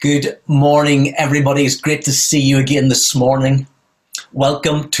Good morning, everybody. It's great to see you again this morning.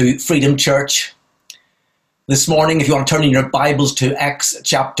 Welcome to Freedom Church. This morning, if you want to turn in your Bibles to Acts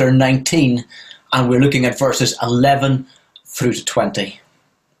chapter 19, and we're looking at verses 11 through to 20.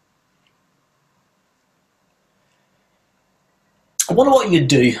 I wonder what you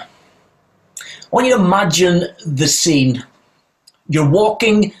do. I want you to imagine the scene. You're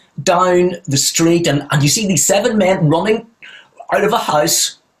walking down the street and you see these 7 men running out of a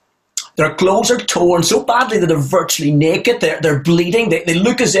house. Their clothes are torn so badly that they're virtually naked. They're bleeding. They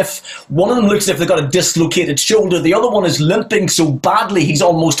look as if, one of them looks as if they've got a dislocated shoulder. The other one is limping so badly he's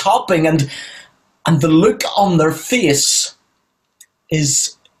almost hopping. And the look on their face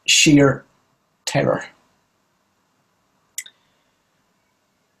is sheer terror.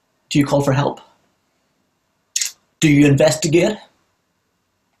 Do you call for help? Do you investigate?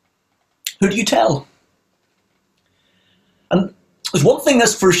 Who do you tell? And there's one thing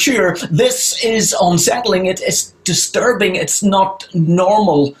that's for sure, this is unsettling, it's disturbing, it's not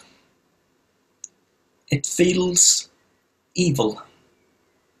normal. It feels evil.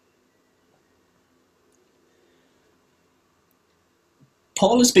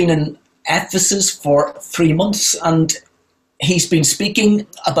 Paul has been in Ephesus for 3 months and he's been speaking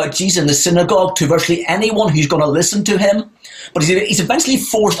about Jesus in the synagogue to virtually anyone who's going to listen to him. But he's eventually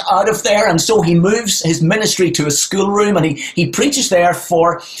forced out of there, and so he moves his ministry to a schoolroom and he preaches there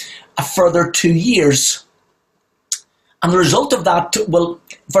for a further 2 years. And the result of that, well,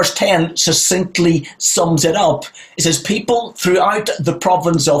 verse 10 succinctly sums it up. It says, people throughout the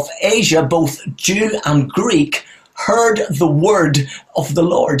province of Asia, both Jew and Greek, heard the word of the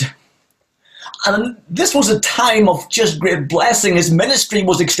Lord. And this was a time of just great blessing. His ministry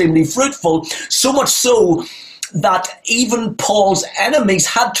was extremely fruitful, so much so that even Paul's enemies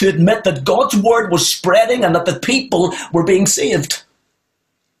had to admit that God's word was spreading and that the people were being saved.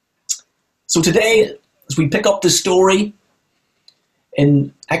 So today, as we pick up the story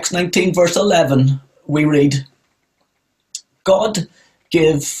in Acts 19 verse 11, we read, God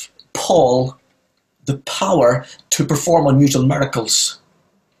gave Paul the power to perform unusual miracles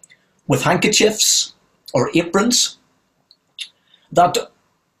with handkerchiefs or aprons that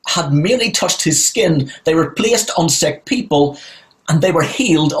had merely touched his skin. They were placed on sick people and they were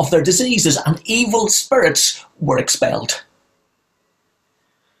healed of their diseases, and evil spirits were expelled.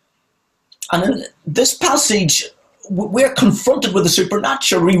 And in this passage, we're confronted with the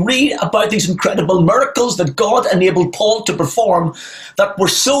supernatural. We read about these incredible miracles that God enabled Paul to perform that were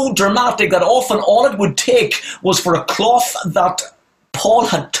so dramatic that often all it would take was for a cloth that Paul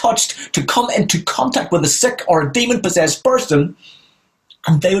had touched to come into contact with a sick or a demon-possessed person,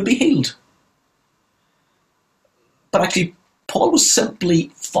 and they would be healed. But actually, Paul was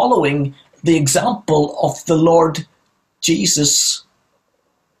simply following the example of the Lord Jesus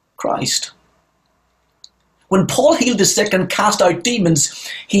Christ. When Paul healed the sick and cast out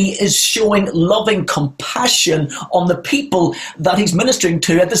demons, he is showing loving compassion on the people that he's ministering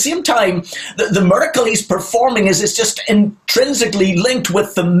to. At the same time, the miracle he's performing is just intrinsically linked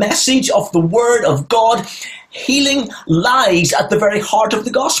with the message of the Word of God. Healing lies at the very heart of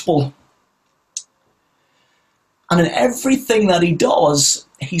the gospel. And in everything that he does,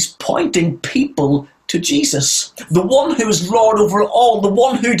 he's pointing people to Jesus, the one who is Lord over all, the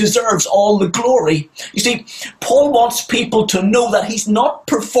one who deserves all the glory. You see, Paul wants people to know that he's not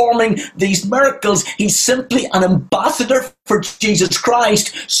performing these miracles. He's simply an ambassador for Jesus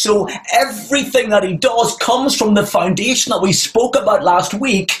Christ. So everything that he does comes from the foundation that we spoke about last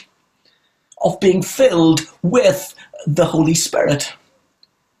week of being filled with the Holy Spirit.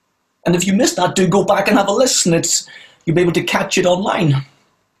 And if you missed that, do go back and have a listen. You'll be able to catch it online.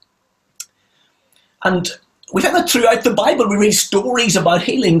 And we find that throughout the Bible, we read stories about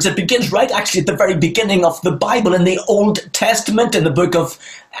healings. It begins right actually at the very beginning of the Bible. In the Old Testament, in the book of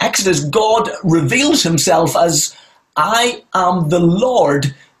Exodus, God reveals himself as, I am the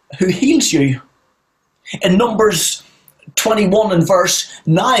Lord who heals you. In Numbers 21 and verse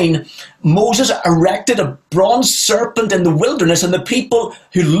 9, Moses erected a bronze serpent in the wilderness, and the people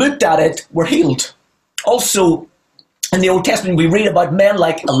who looked at it were healed. Also, in the Old Testament, we read about men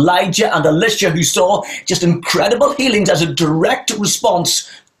like Elijah and Elisha who saw just incredible healings as a direct response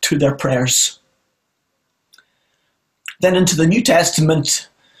to their prayers. Then into the New Testament,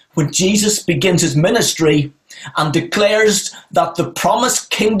 when Jesus begins his ministry and declares that the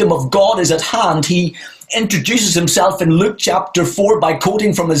promised kingdom of God is at hand, he introduces himself in Luke chapter 4 by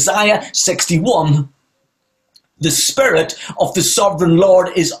quoting from Isaiah 61. The Spirit of the Sovereign Lord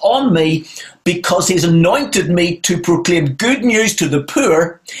is on me because he's anointed me to proclaim good news to the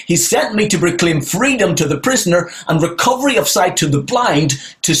poor. He sent me to proclaim freedom to the prisoner and recovery of sight to the blind,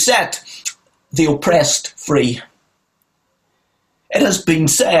 to set the oppressed free. It has been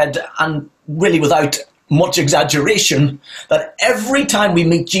said, and really without much exaggeration, that every time we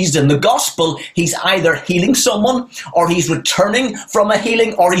meet Jesus in the gospel, he's either healing someone, or he's returning from a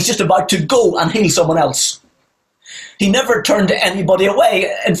healing, or he's just about to go and heal someone else. He never turned anybody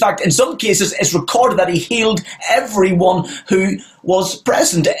away. In fact, in some cases, it's recorded that he healed everyone who was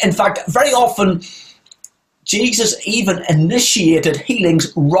present. In fact, very often, Jesus even initiated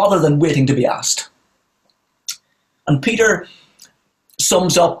healings rather than waiting to be asked. And Peter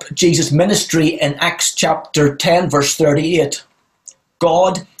sums up Jesus' ministry in Acts chapter 10, verse 38.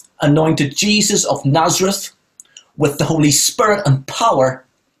 God anointed Jesus of Nazareth with the Holy Spirit and power.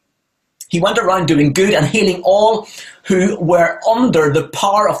 He went around doing good and healing all who were under the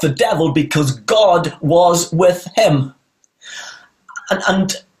power of the devil, because God was with him.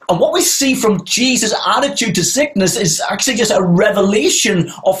 And what we see from Jesus' attitude to sickness is actually just a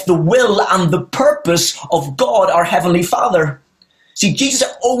revelation of the will and the purpose of God, our Heavenly Father. See, Jesus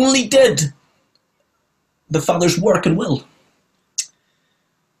only did the Father's work and will.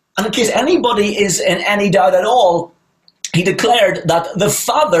 And in case anybody is in any doubt at all, he declared that the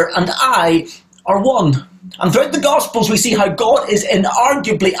Father and I are one. And throughout the Gospels, we see how God is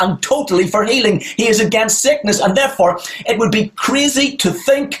inarguably and totally for healing. He is against sickness, and therefore it would be crazy to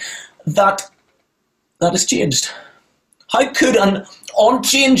think that that has changed. How could an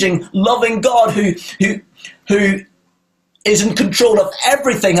unchanging, loving God who is in control of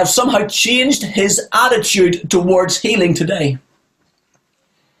everything have somehow changed his attitude towards healing today?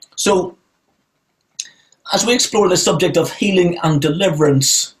 So, as we explore the subject of healing and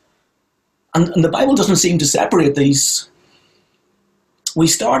deliverance, and the Bible doesn't seem to separate these, we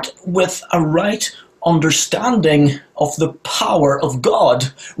start with a right understanding of the power of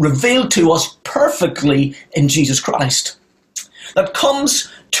God revealed to us perfectly in Jesus Christ, that comes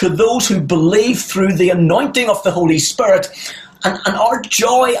to those who believe through the anointing of the Holy Spirit. And our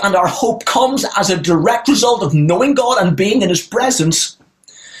joy and our hope comes as a direct result of knowing God and being in his presence.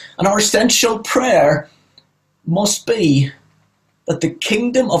 And our essential prayer must be that the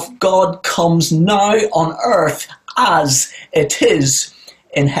kingdom of God comes now on earth as it is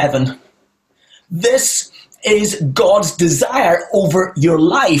in heaven. This is God's desire over your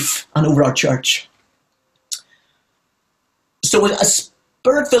life and over our church. So as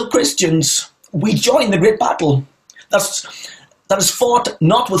Spirit-filled Christians, we join the great battle that is fought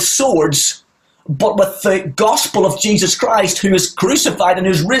not with swords, but with the gospel of Jesus Christ, who is crucified and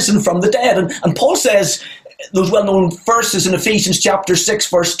who is risen from the dead. And Paul says, those well-known verses in Ephesians chapter 6,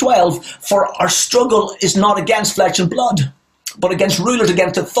 verse 12, for our struggle is not against flesh and blood, but against rulers,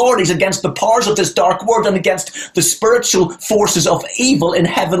 against authorities, against the powers of this dark world, and against the spiritual forces of evil in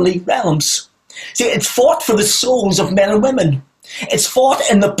heavenly realms. See, it's fought for the souls of men and women. It's fought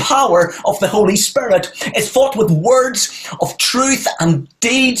in the power of the Holy Spirit. It's fought with words of truth and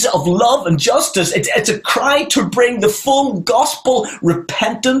deeds of love and justice. It's a cry to bring the full gospel,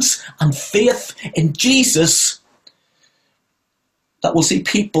 repentance and faith in Jesus that will see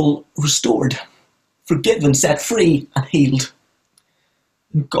people restored, forgiven, set free and healed.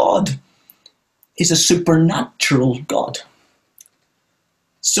 God is a supernatural God.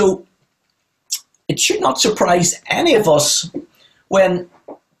 So it should not surprise any of us when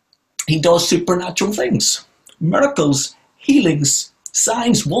he does supernatural things, miracles, healings,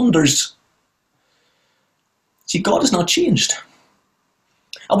 signs, wonders. See, God has not changed.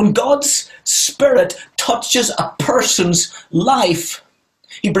 And when God's Spirit touches a person's life,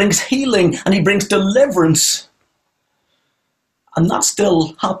 he brings healing and he brings deliverance. And that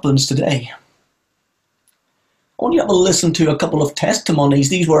still happens today. I want you to have a listen to a couple of testimonies.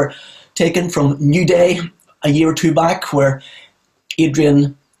 These were taken from New Day a year or two back, where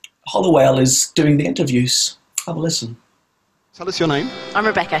Adrian Hollowell is doing the interviews. Have a listen. Tell us your name. I'm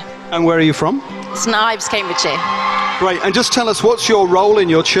Rebecca. And where are you from? St Ives, Cambridgeshire. Great. And just tell us, what's your role in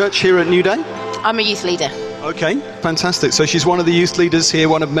your church here at New Day? I'm a youth leader. Okay, fantastic. So she's one of the youth leaders here,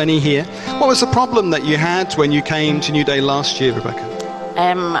 one of many here. What was the problem that you had when you came to New Day last year, Rebecca?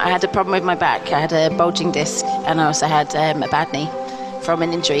 I had a problem with my back. I had a bulging disc, and I also had a bad knee from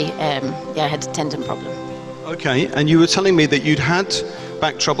an injury. I had a tendon problem. Okay, and you were telling me that you'd had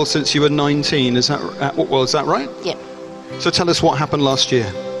back trouble since you were 19. Is that right? Yeah. So tell us what happened last year.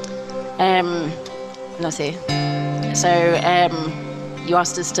 Let's see. So you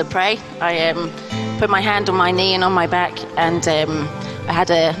asked us to pray. I put my hand on my knee and on my back, and I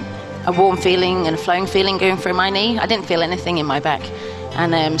had a a warm feeling and a flowing feeling going through my knee. I didn't feel anything in my back.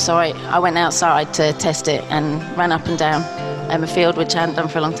 And so I went outside to test it and ran up and down a field, which I hadn't done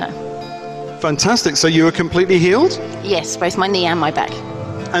for a long time. Fantastic. So you were completely healed? Yes, both my knee and my back.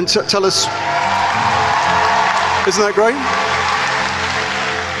 And tell us, isn't that great?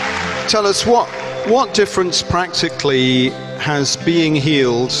 Tell us what difference practically has being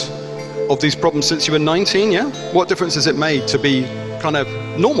healed of these problems since you were 19, yeah? What difference has it made to be kind of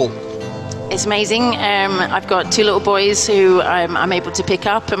normal? It's amazing. I've got 2 little boys who I'm able to pick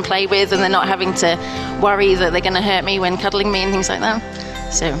up and play with, and they're not having to worry that they're going to hurt me when cuddling me and things like that.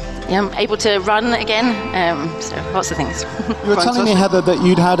 So, yeah, I'm able to run again. So, lots of things. You were telling me, Heather, that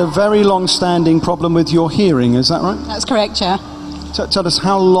you'd had a very long-standing problem with your hearing, is that right? That's correct, yeah. Tell us,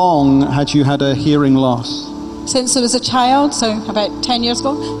 how long had you had a hearing loss? Since I was a child, so about 10 years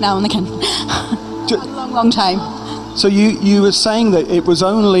ago. No, I'm kidding. A long, long time. So you were saying that it was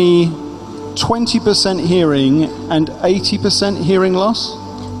only 20% hearing and 80% hearing loss?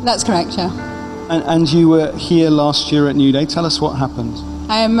 That's correct, yeah. And you were here last year at New Day. Tell us what happened.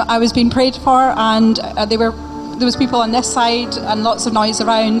 I was being prayed for, and there was people on this side and lots of noise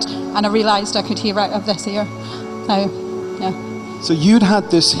around, and I realised I could hear out of this ear. So, yeah. So you'd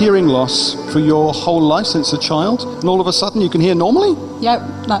had this hearing loss for your whole life since a child, and all of a sudden you can hear normally? Yep,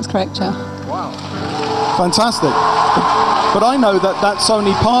 that's correct, yeah. Wow. Fantastic. But I know that that's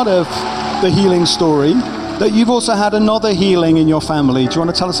only part of the healing story, that you've also had another healing in your family. Do you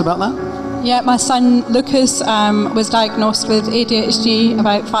want to tell us about that? Yeah, my son Lucas was diagnosed with ADHD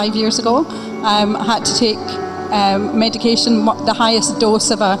about 5 years ago. I had to take medication, the highest dose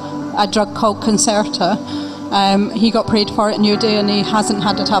of a drug called Concerta. He got prayed for at New Day, and he hasn't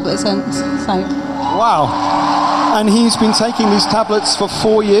had a tablet since. So. Wow. And he's been taking these tablets for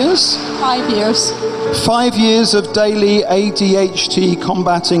 4 years? 5 years. 5 years of daily ADHD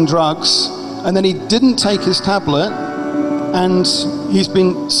combating drugs, and then he didn't take his tablet, and he's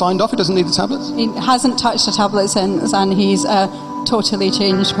been signed off. He doesn't need the tablets? He hasn't touched a tablet since, and he's a totally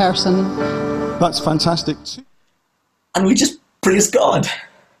changed person. That's fantastic. And we just praise God.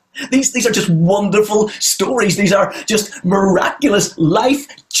 These are just wonderful stories. These are just miraculous,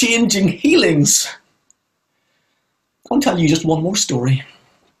 life-changing healings. I'll tell you just one more story.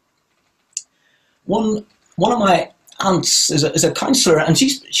 One of my aunts is a counsellor, and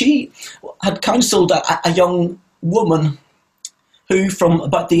she had counselled a young woman who, from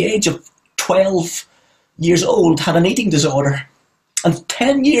about the age of 12 years old, had an eating disorder. And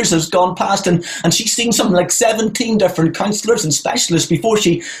 10 years has gone past, and she's seen something like 17 different counsellors and specialists before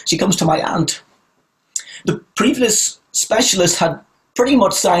she comes to my aunt. The previous specialist had pretty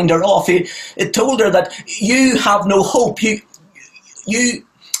much signed her off. It told her that you have no hope. We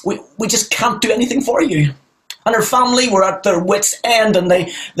just can't do anything for you. And her family were at their wits' end, and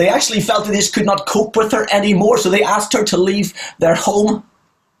they actually felt that they just could not cope with her anymore, so they asked her to leave their home.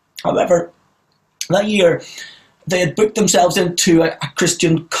 However, that year, they had booked themselves into a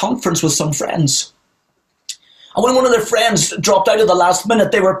Christian conference with some friends. And when one of their friends dropped out at the last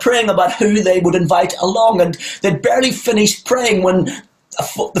minute, they were praying about who they would invite along, and they'd barely finished praying when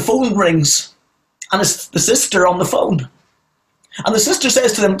the phone rings, and it's the sister on the phone. And the sister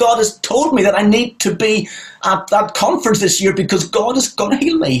says to them, God has told me that I need to be at that conference this year because God is going to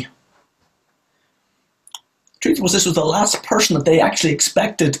heal me. The truth was, this was the last person that they actually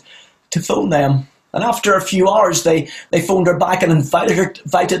expected to phone them. And after a few hours, they phoned her back and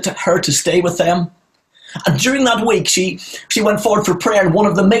invited her to stay with them. And during that week, she went forward for prayer in one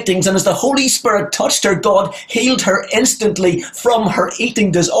of the meetings, and as the Holy Spirit touched her, God healed her instantly from her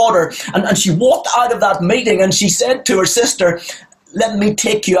eating disorder. And she walked out of that meeting, and she said to her sister, let me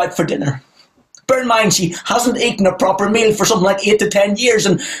take you out for dinner. Bear in mind, she hasn't eaten a proper meal for something like 8 to 10 years,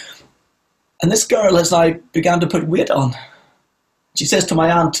 and this girl has now begun to put weight on. She says to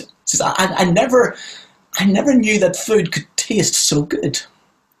my aunt, says, I never knew that food could taste so good.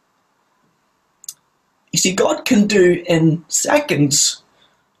 You see, God can do in seconds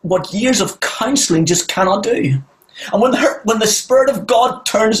what years of counselling just cannot do. And when the Spirit of God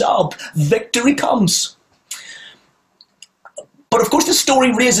turns up, victory comes. But of course, the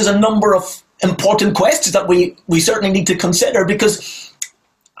story raises a number of important questions that we certainly need to consider, because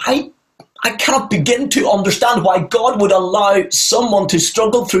I cannot begin to understand why God would allow someone to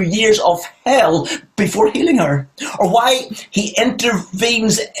struggle through years of hell before healing her, or why he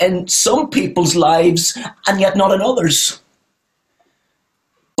intervenes in some people's lives and yet not in others.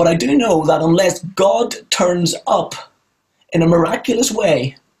 But I do know that unless God turns up in a miraculous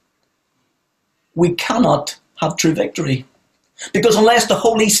way, we cannot have true victory. Because unless the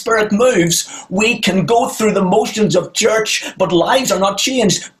Holy Spirit moves, we can go through the motions of church, but lives are not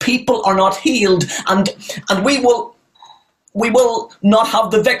changed. People are not healed, and we will not have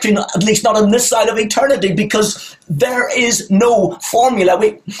the victory, at least not on this side of eternity, because there is no formula.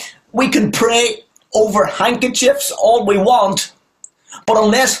 We can pray over handkerchiefs all we want, but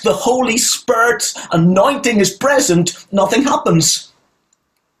unless the Holy Spirit's anointing is present, nothing happens.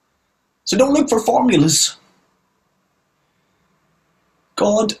 So don't look for formulas.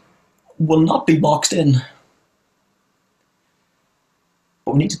 God will not be boxed in.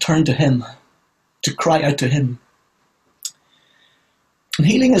 But we need to turn to him, to cry out to him. And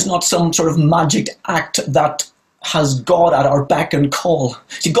healing is not some sort of magic act that has God at our beck and call.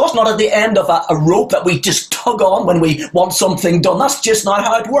 See, God's not at the end of a rope that we just tug on when we want something done. That's just not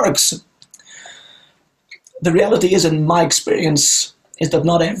how it works. The reality is, in my experience, is that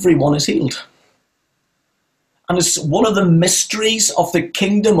not everyone is healed. And it's one of the mysteries of the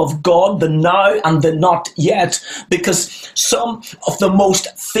kingdom of God, the now and the not yet, because some of the most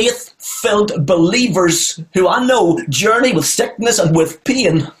faith-filled believers who I know journey with sickness and with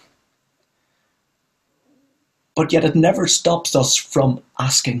pain. But yet it never stops us from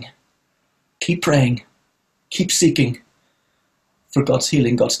asking. Keep praying. Keep seeking for God's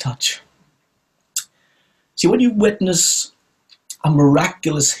healing, God's touch. See, when you witness a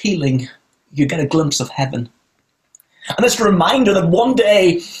miraculous healing, you get a glimpse of heaven. And it's a reminder that one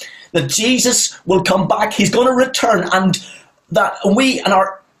day that Jesus will come back, he's going to return, and that we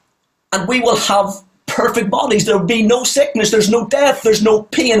will have perfect bodies. There will be no sickness, there's no death, there's no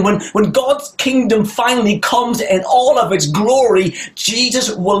pain. When God's kingdom finally comes in all of its glory,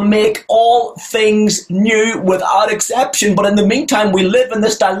 Jesus will make all things new without exception. But in the meantime, we live in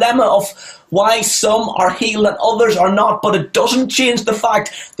this dilemma of why some are healed and others are not. But it doesn't change the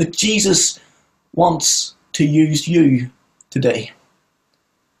fact that Jesus wants to use you today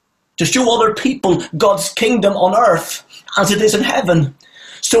to show other people God's kingdom on earth as it is in heaven.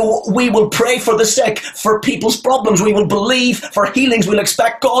 So we will pray for the sick, for people's problems. We will believe for healings. We'll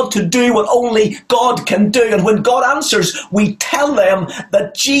expect God to do what only God can do. And when God answers, we tell them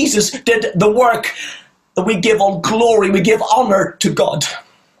that Jesus did the work, that we give all glory, we give honor to God.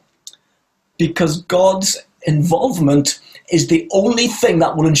 Because God's involvement is the only thing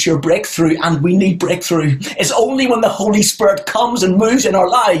that will ensure breakthrough, and we need breakthrough. It's only when the Holy Spirit comes and moves in our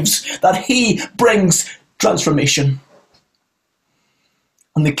lives that he brings transformation.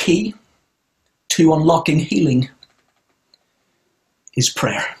 And the key to unlocking healing is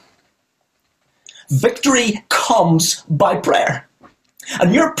prayer. Victory comes by prayer.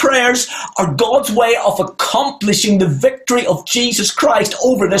 And your prayers are God's way of accomplishing the victory of Jesus Christ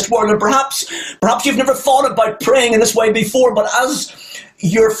over this world. And perhaps you've never thought about praying in this way before, but as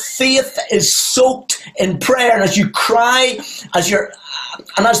your faith is soaked in prayer, and as you cry, as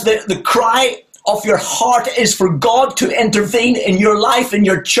the cry of your heart is for God to intervene in your life, in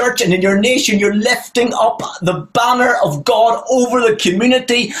your church, and in your nation, you're lifting up the banner of God over the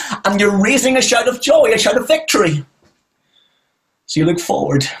community, and you're raising a shout of joy, a shout of victory. So you look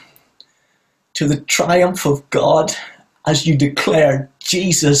forward to the triumph of God as you declare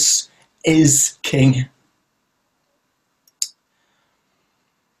Jesus is King.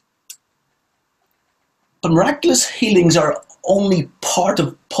 But miraculous healings are only part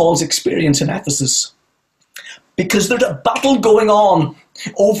of Paul's experience in Ephesus, because there's a battle going on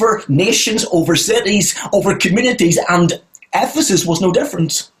over nations, over cities, over communities, and Ephesus was no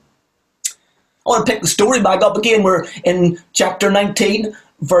different. I want to pick the story back up again. We're in chapter 19,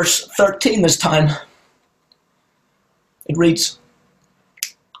 verse 13 this time. It reads,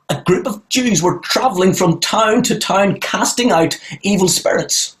 "A group of Jews were traveling from town to town casting out evil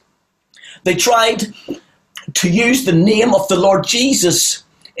spirits. They tried to use the name of the Lord Jesus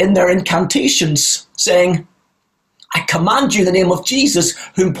in their incantations, saying, 'I command you in the name of Jesus,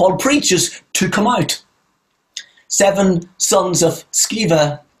 whom Paul preaches, to come out.' 7 sons of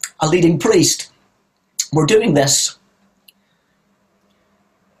Sceva, a leading priest, were doing this.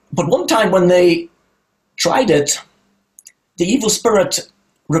 But one time when they tried it, the evil spirit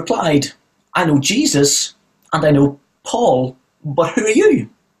replied, 'I know Jesus and I know Paul, but who are you?'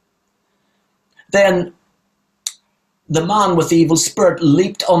 Then the man with the evil spirit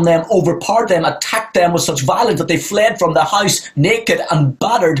leaped on them, overpowered them, attacked them with such violence that they fled from the house naked and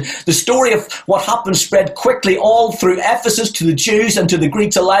battered. The story of what happened spread quickly all through Ephesus to the Jews and to the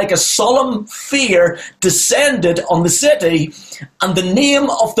Greeks alike. A solemn fear descended on the city, and the name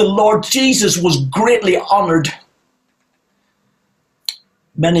of the Lord Jesus was greatly honored.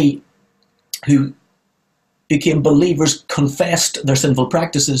 Many who became believers confessed their sinful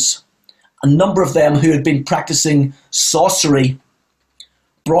practices, a number of them who had been practicing sorcery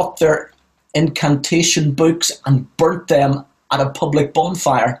brought their incantation books and burnt them at a public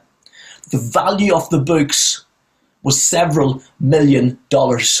bonfire. The value of the books was several $million.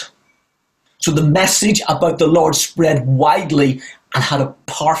 So the message about the Lord spread widely and had a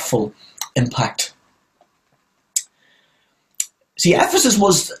powerful impact. See, Ephesus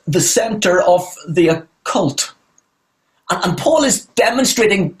was the center of the occult. And Paul is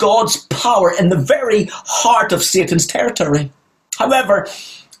demonstrating God's power in the very heart of Satan's territory. However,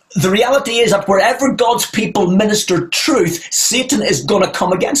 the reality is that wherever God's people minister truth, Satan is going to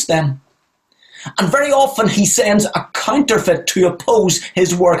come against them. And very often he sends a counterfeit to oppose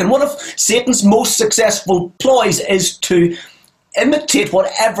his work. And one of Satan's most successful ploys is to imitate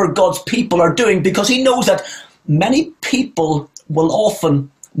whatever God's people are doing, because he knows that many people will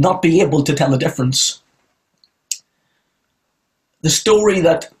often not be able to tell the difference. The story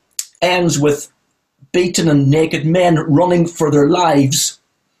that ends with beaten and naked men running for their lives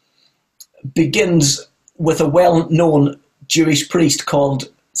begins with a well-known Jewish priest called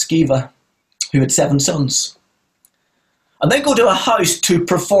Sceva, who had 7 sons. And they go to a house to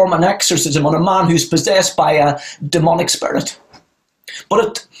perform an exorcism on a man who's possessed by a demonic spirit.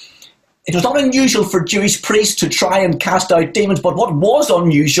 But it was not unusual for Jewish priests to try and cast out demons, but what was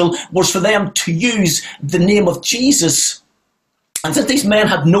unusual was for them to use the name of Jesus. And since these men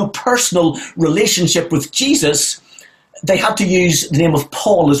had no personal relationship with Jesus, they had to use the name of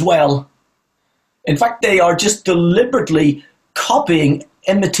Paul as well. In fact, they are just deliberately copying,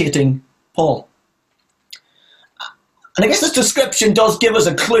 imitating Paul. And I guess this description does give us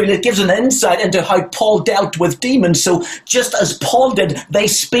a clue. It gives an insight into how Paul dealt with demons. So just as Paul did, they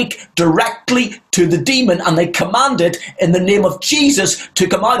speak directly to the demon and they command it in the name of Jesus to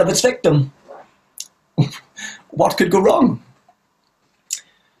come out of its victim. What could go wrong?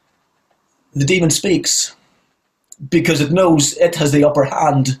 The demon speaks because it knows it has the upper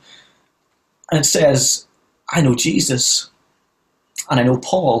hand. And it says, I know Jesus and I know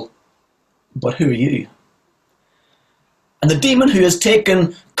Paul, but who are you? And the demon who has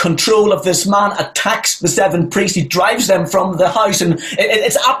taken control of this man attacks the 7 priests. He drives them from the house, and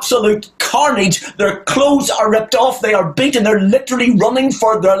it's absolute carnage. Their clothes are ripped off. They are beaten. They're literally running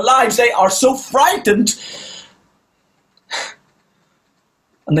for their lives. They are so frightened.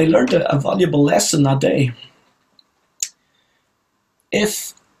 And they learned a valuable lesson that day.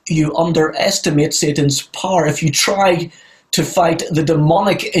 If you underestimate Satan's power, if you try to fight the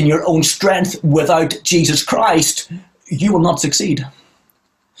demonic in your own strength without Jesus Christ, you will not succeed.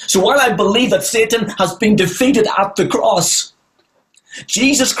 So while I believe that Satan has been defeated at the cross,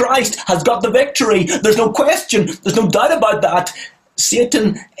 Jesus Christ has got the victory. There's no question. There's no doubt about that.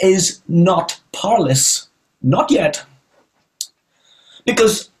 Satan is not powerless. Not yet.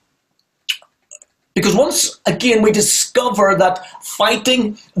 Because once again we discover that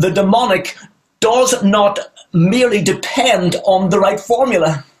fighting the demonic does not merely depend on the right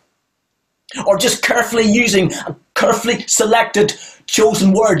formula, or just carefully using carefully selected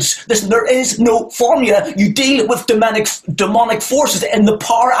chosen words. Listen, there is no formula. You deal with demonic forces in the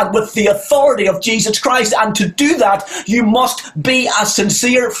power and with the authority of Jesus Christ. And to do that, you must be a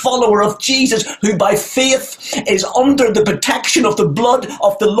sincere follower of Jesus, who by faith is under the protection of the blood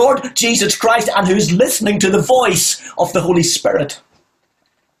of the Lord Jesus Christ and who is listening to the voice of the Holy Spirit.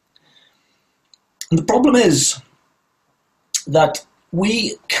 And the problem is that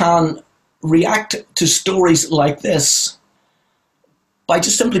we can react to stories like this by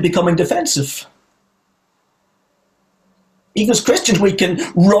just simply becoming defensive. Even as Christians, we can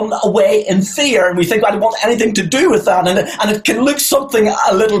run away in fear and we think, I don't want anything to do with that. And it can look something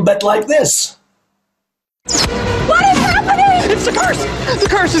a little bit like this. What is happening? It's the curse! The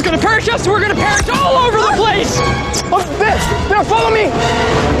curse is going to perish us, so we're going to perish all over the place! Oh, this! Now follow me!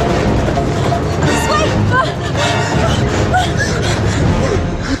 This way!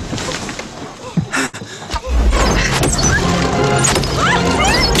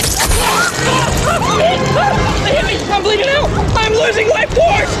 They hit me! I'm bleeding out! I'm losing life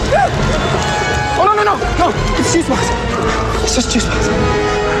force! Oh, no! It's juice box. It's just juice box.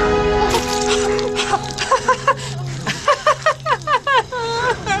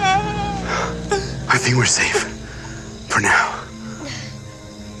 I think we're safe. For now.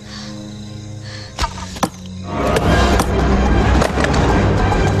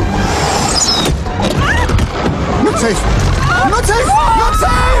 Not safe! Not safe! Not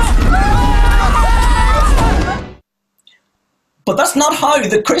safe! But that's not how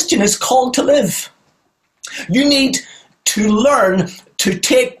the Christian is called to live. You need to learn to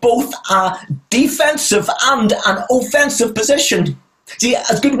take both a defensive and an offensive position. See,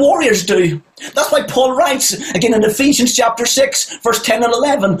 as good warriors do. That's why Paul writes, again in Ephesians chapter 6, verse 10 and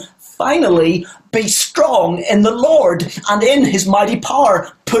 11, finally, be strong in the Lord and in his mighty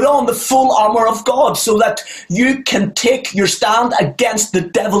power. Put on the full armour of God so that you can take your stand against the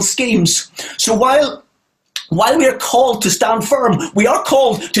devil's schemes. So while we are called to stand firm, we are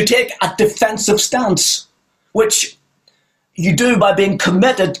called to take a defensive stance, which you do by being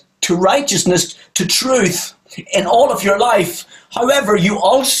committed to righteousness, to truth in all of your life. However, you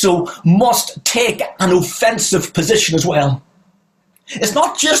also must take an offensive position as well. It's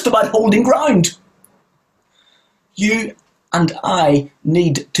not just about holding ground. You and I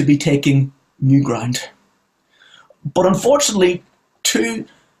need to be taking new ground. But unfortunately, too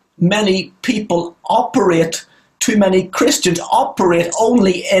many Christians operate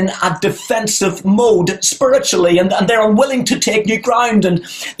only in a defensive mode spiritually, and they're unwilling to take new ground, and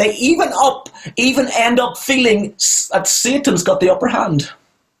they even end up feeling that Satan's got the upper hand.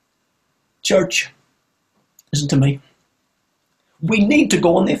 Church, listen to me. We need to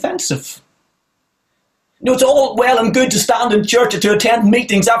go on the offensive. You know, it's all well and good to stand in church and to attend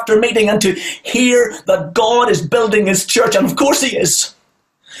meetings after meeting and to hear that God is building his church, and of course he is.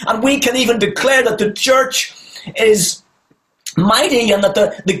 And we can even declare that the church is mighty and that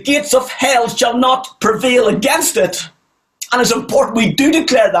the gates of hell shall not prevail against it. And it's important we do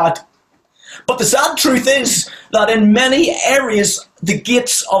declare that. But the sad truth is that in many areas, the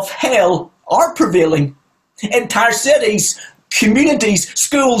gates of hell are prevailing. Entire cities, communities,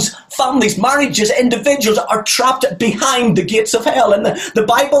 schools, families, marriages, individuals are trapped behind the gates of hell. And the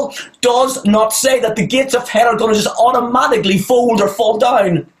Bible does not say that the gates of hell are going to just automatically fold or fall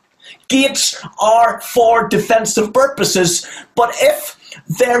down. Gates are for defensive purposes, but if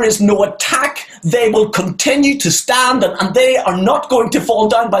there is no attack, they will continue to stand, and they are not going to fall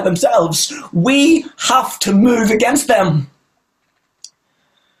down by themselves. We have to move against them.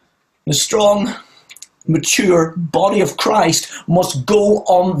 The strong, mature body of Christ must go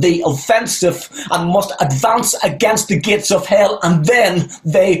on the offensive and must advance against the gates of hell, and then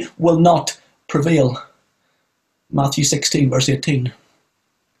they will not prevail. Matthew 16, verse 18.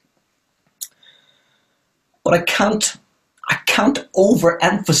 But I can't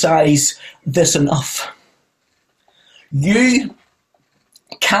overemphasize this enough. You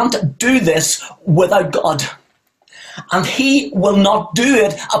can't do this without God. And he will not do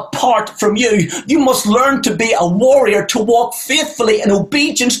it apart from you. You must learn to be a warrior, to walk faithfully in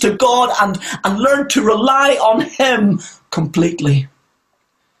obedience to God and learn to rely on him completely.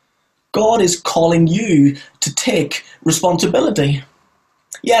 God is calling you to take responsibility.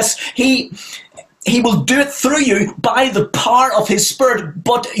 Yes, He will do it through you by the power of his Spirit,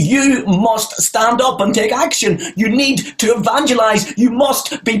 but you must stand up and take action. You need to evangelize. You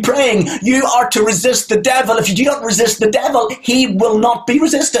must be praying. You are to resist the devil. If you do not resist the devil, he will not be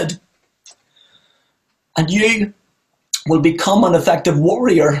resisted. And you will become an effective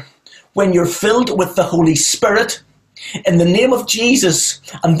warrior when you're filled with the Holy Spirit in the name of Jesus,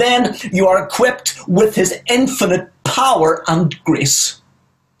 and then you are equipped with his infinite power and grace.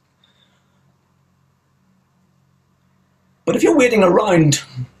 But if you're waiting around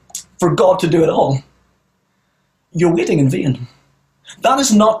for God to do it all, you're waiting in vain. That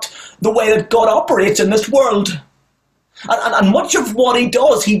is not the way that God operates in this world. And much of what he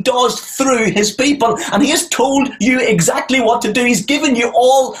does through his people. And he has told you exactly what to do. He's given you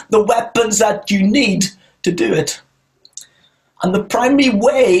all the weapons that you need to do it. And the primary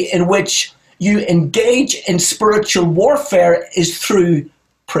way in which you engage in spiritual warfare is through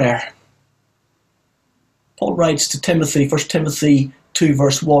prayer. Paul writes to Timothy, 1 Timothy 2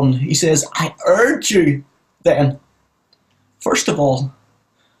 verse 1, he says, I urge you then, first of all,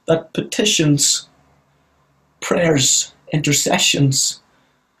 that petitions, prayers, intercessions,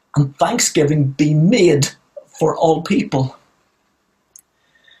 and thanksgiving be made for all people.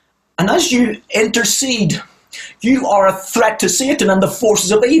 And as you intercede, you are a threat to Satan and the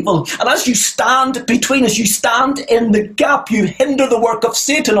forces of evil. And as you stand between us, you stand in the gap, you hinder the work of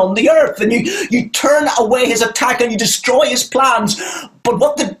Satan on the earth, and you turn away his attack and you destroy his plans. But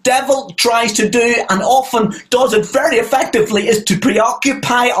what the devil tries to do, and often does it very effectively, is to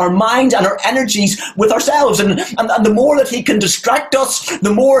preoccupy our minds and our energies with ourselves. And the more that he can distract us,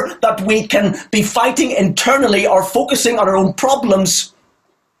 the more that we can be fighting internally or focusing on our own problems,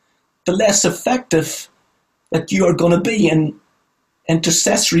 the less effective that you are going to be in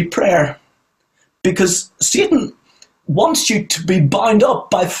intercessory prayer. Because Satan wants you to be bound up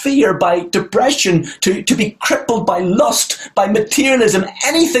by fear, by depression, to be crippled by lust, by materialism,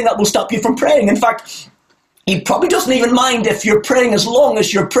 anything that will stop you from praying. In fact, He probably doesn't even mind if you're praying as long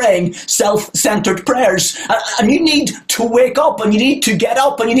as you're praying self-centered prayers. And you need to wake up, and you need to get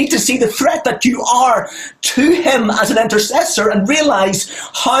up, and you need to see the threat that you are to him as an intercessor and realize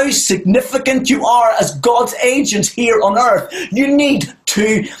how significant you are as God's agent here on earth. You need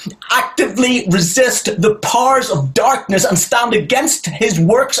to actively resist the powers of darkness and stand against his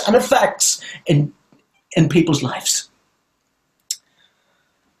works and effects in people's lives.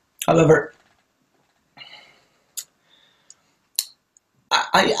 However,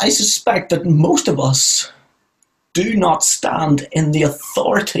 I suspect that most of us do not stand in the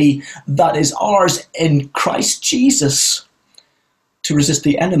authority that is ours in Christ Jesus to resist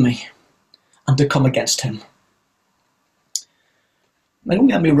the enemy and to come against him. Now, don't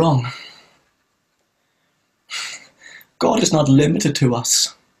get me wrong. God is not limited to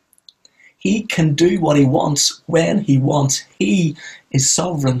us. He can do what he wants when he wants. He is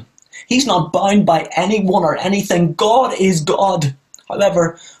sovereign. He's not bound by anyone or anything. God is God.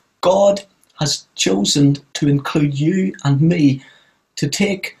 However, God has chosen to include you and me to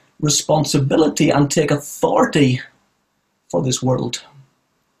take responsibility and take authority for this world.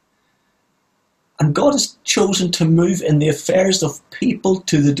 And God has chosen to move in the affairs of people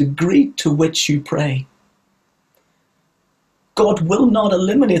to the degree to which you pray. God will not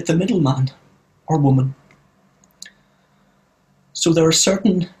eliminate the middleman or woman. So there are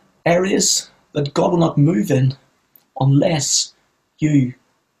certain areas that God will not move in unless you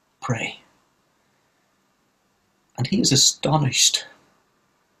pray. And he is astonished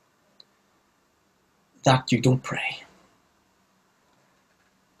that you don't pray.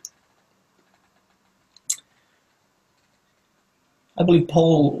 I believe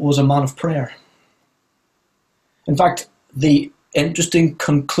Paul was a man of prayer. In fact, the interesting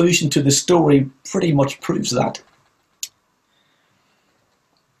conclusion to the story pretty much proves that.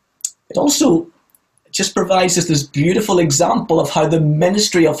 It also just provides us this beautiful example of how the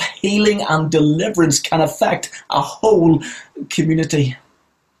ministry of healing and deliverance can affect a whole community.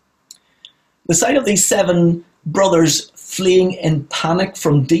 The sight of these 7 brothers fleeing in panic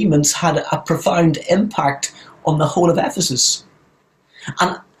from demons had a profound impact on the whole of Ephesus.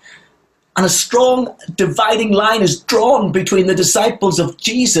 And a strong dividing line is drawn between the disciples of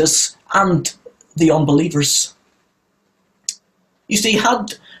Jesus and the unbelievers. You see,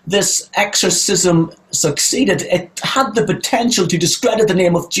 had this exorcism succeeded, it had the potential to discredit the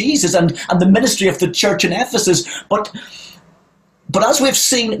name of Jesus and the ministry of the church in Ephesus. But as we've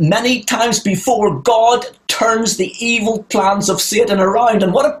seen many times before, God turns the evil plans of Satan around,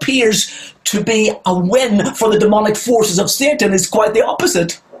 and what appears to be a win for the demonic forces of Satan is quite the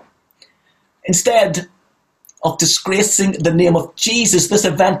opposite. Instead of disgracing the name of Jesus, this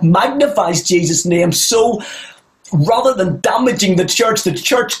event magnifies Jesus' name. So rather than damaging the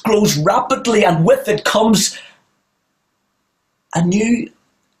church grows rapidly, and with it comes a new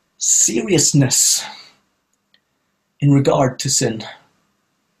seriousness in regard to sin.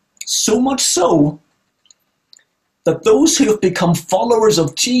 So much so that those who have become followers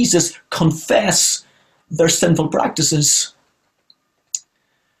of Jesus confess their sinful practices.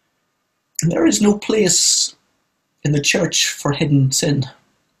 And there is no place in the church for hidden sin.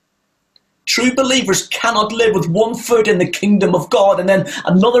 True believers cannot live with one foot in the kingdom of God and then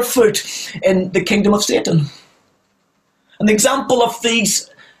another foot in the kingdom of Satan. An example of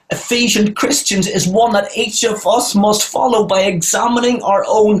these Ephesian Christians is one that each of us must follow by examining our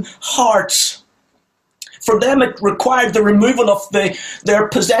own hearts. For them, it required the removal of their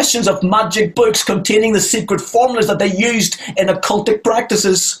possessions of magic books containing the secret formulas that they used in occultic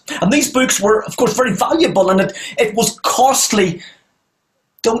practices. And these books were, of course, very valuable, and it was costly.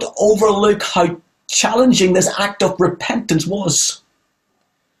 Don't overlook how challenging this act of repentance was.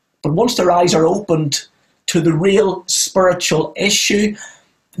 But once their eyes are opened to the real spiritual issue,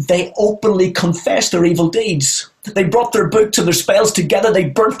 they openly confessed their evil deeds. They brought their books and their spells together. They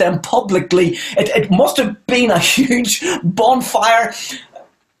burnt them publicly. It must have been a huge bonfire.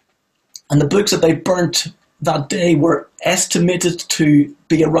 And the books that they burnt that day were estimated to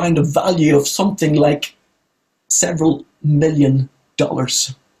be around a value of something like several $million.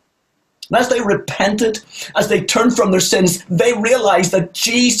 And as they repented, as they turned from their sins, they realized that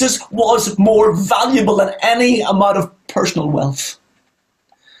Jesus was more valuable than any amount of personal wealth.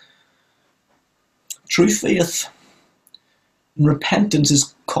 True faith and repentance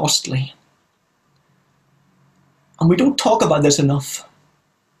is costly. And we don't talk about this enough.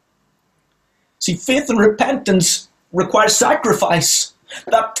 See, faith and repentance require sacrifice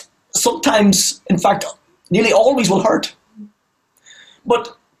that sometimes, in fact, nearly always will hurt.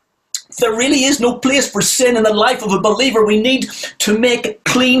 But There really is no place for sin in the life of a believer. We need to make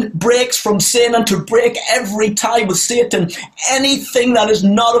clean breaks from sin and to break every tie with Satan. Anything that is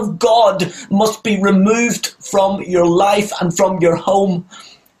not of God must be removed from your life and from your home.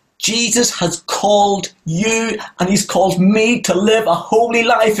 Jesus has called you and he's called me to live a holy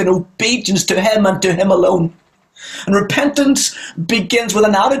life in obedience to him and to him alone. And repentance begins with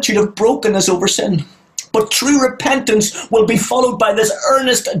an attitude of brokenness over sin. But true repentance will be followed by this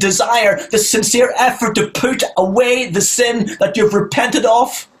earnest desire, this sincere effort to put away the sin that you've repented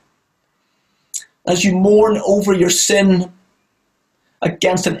of. As you mourn over your sin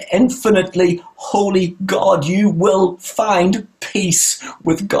against an infinitely holy God, you will find peace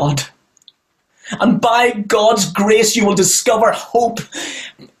with God. And by God's grace, you will discover hope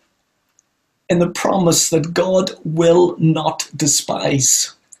in the promise that God will not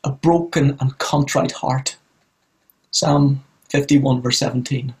despise a broken and contrite heart. Psalm 51 verse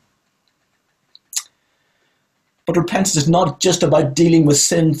 17. But repentance is not just about dealing with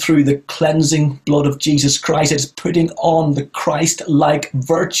sin through the cleansing blood of Jesus Christ. It's putting on the Christ-like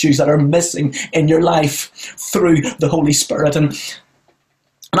virtues that are missing in your life through the Holy Spirit. And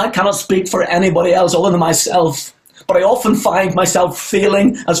I cannot speak for anybody else other than myself, but I often find myself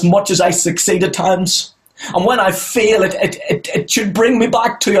failing as much as I succeed at times. And when I fail, it should bring me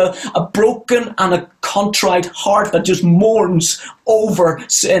back to a broken and a contrite heart that just mourns over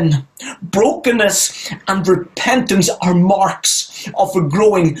sin. Brokenness and repentance are marks of a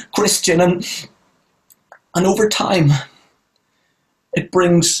growing Christian. And over time, it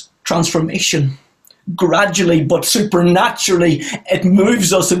brings transformation. Gradually but supernaturally, it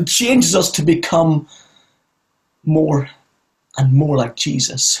moves us and changes us to become more and more like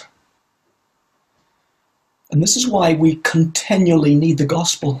Jesus. And this is why we continually need the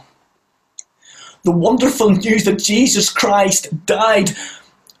gospel. The wonderful news that Jesus Christ died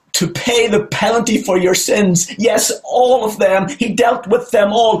to pay the penalty for your sins. Yes, all of them. He dealt with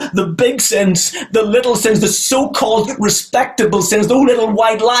them all. The big sins, the little sins, the so-called respectable sins, those little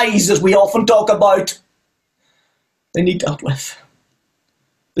white lies as we often talk about. They need dealt with.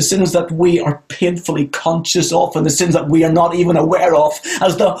 The sins that we are painfully conscious of and the sins that we are not even aware of.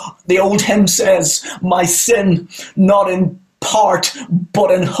 As the old hymn says, my sin, not in part but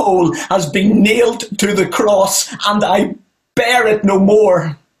in whole, has been nailed to the cross and I bear it no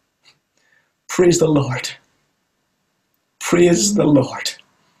more. Praise the Lord. Praise the Lord,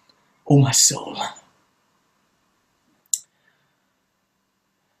 O my soul.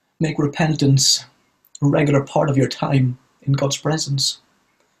 Make repentance a regular part of your time in God's presence.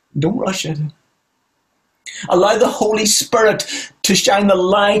 Don't rush it. Allow the Holy Spirit to shine the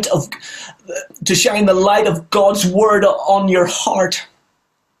light of God's word on your heart.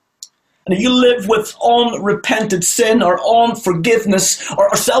 And if you live with unrepented sin or unforgiveness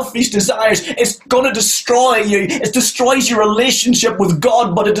or selfish desires, it's going to destroy you. It destroys your relationship with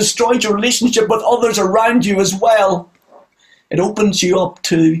God, but it destroys your relationship with others around you as well. It opens you up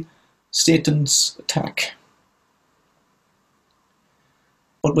to Satan's attack.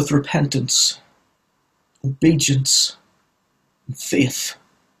 But with repentance, obedience, and faith,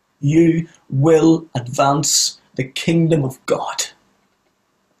 you will advance the kingdom of God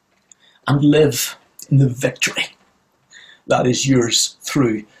and live in the victory that is yours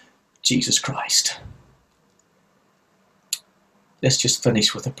through Jesus Christ. Let's just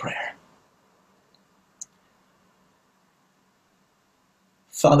finish with a prayer.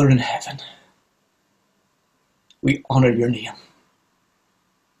 Father in heaven, we honor your name.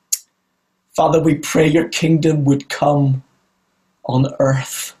 Father, we pray your kingdom would come on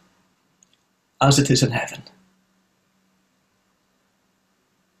earth as it is in heaven.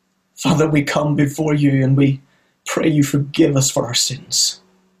 Father, we come before you and we pray you forgive us for our sins.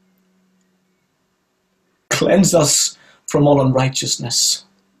 Cleanse us from all unrighteousness,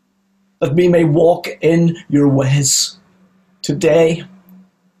 that we may walk in your ways today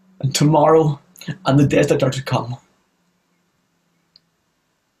and tomorrow and the days that are to come.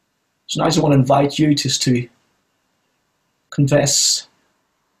 So now I just want to invite you just to confess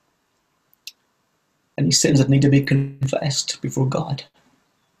any sins that need to be confessed before God.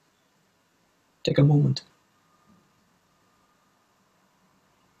 Take a moment.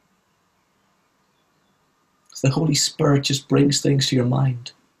 The Holy Spirit just brings things to your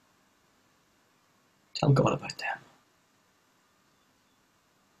mind. Tell God about them.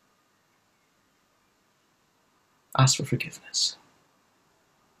 Ask for forgiveness.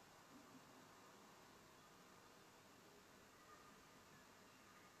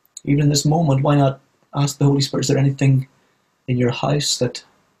 Even in this moment, why not ask the Holy Spirit, is there anything in your house that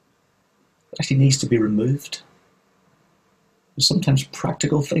actually needs to be removed? Is There's sometimes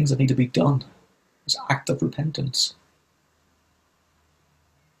practical things that need to be done. There's act of repentance.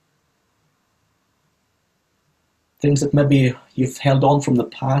 Things that maybe you've held on from the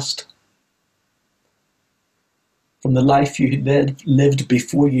past, from the life you lived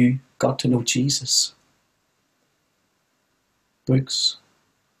before you got to know Jesus. Books,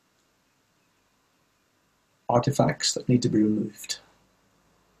 artifacts that need to be removed.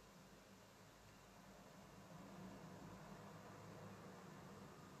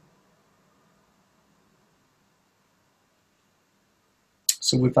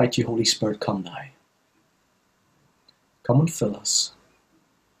 So we invite you, Holy Spirit, come now. Come and fill us.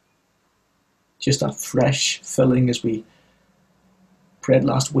 Just that fresh filling as we prayed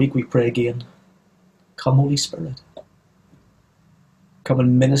last week, we pray again. Come, Holy Spirit. Come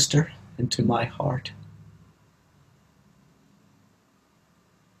and minister into my heart.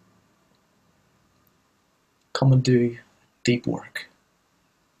 Come and do deep work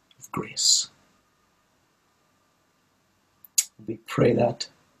of grace. We pray that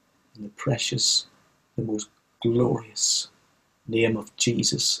in the precious, the most glorious name of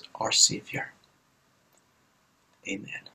Jesus, our Saviour. Amen.